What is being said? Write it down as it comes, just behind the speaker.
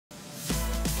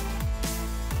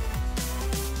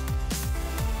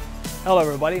Hello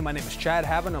everybody, my name is Chad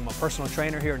Havunen. I'm a personal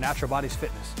trainer here at Natural Bodyz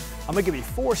Fitness. I'm going to give you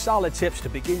 4 solid tips to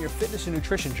begin your fitness and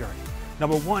nutrition journey.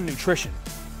 Number 1, nutrition.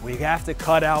 We have to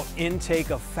cut out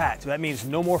intake of fat. That means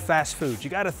no more fast foods.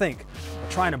 You got to think, we're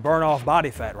trying to burn off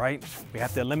body fat, right? We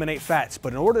have to eliminate fats,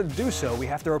 but in order to do so, we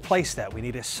have to replace that. We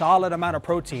need a solid amount of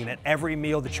protein at every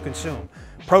meal that you consume.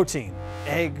 Protein,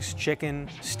 eggs, chicken,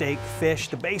 steak, fish,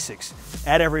 the basics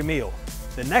at every meal.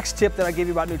 The next tip that I give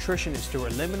you about nutrition is to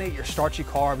eliminate your starchy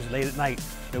carbs late at night.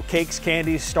 No cakes,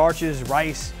 candies, starches,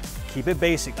 rice. Keep it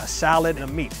basic, a salad and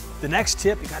a meat. The next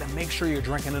tip, you gotta make sure you're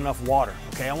drinking enough water,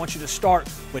 okay? I want you to start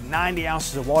with 90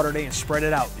 ounces of water a day and spread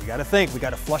it out. You gotta think, we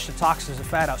gotta flush the toxins and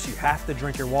fat out, so you have to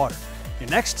drink your water. Your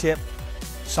next tip,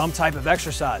 some type of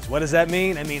exercise. What does that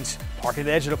mean? It means parking at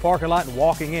the edge of the parking lot and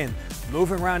walking in,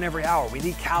 moving around every hour. We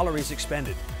need calories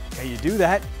expended. Okay, you do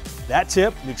that. That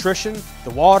tip, nutrition,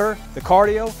 the water, the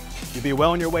cardio, you'll be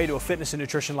well on your way to a fitness and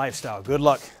nutrition lifestyle. Good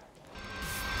luck.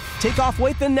 Take off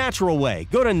weight the natural way.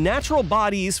 Go to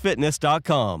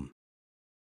naturalbodyzfitness.com.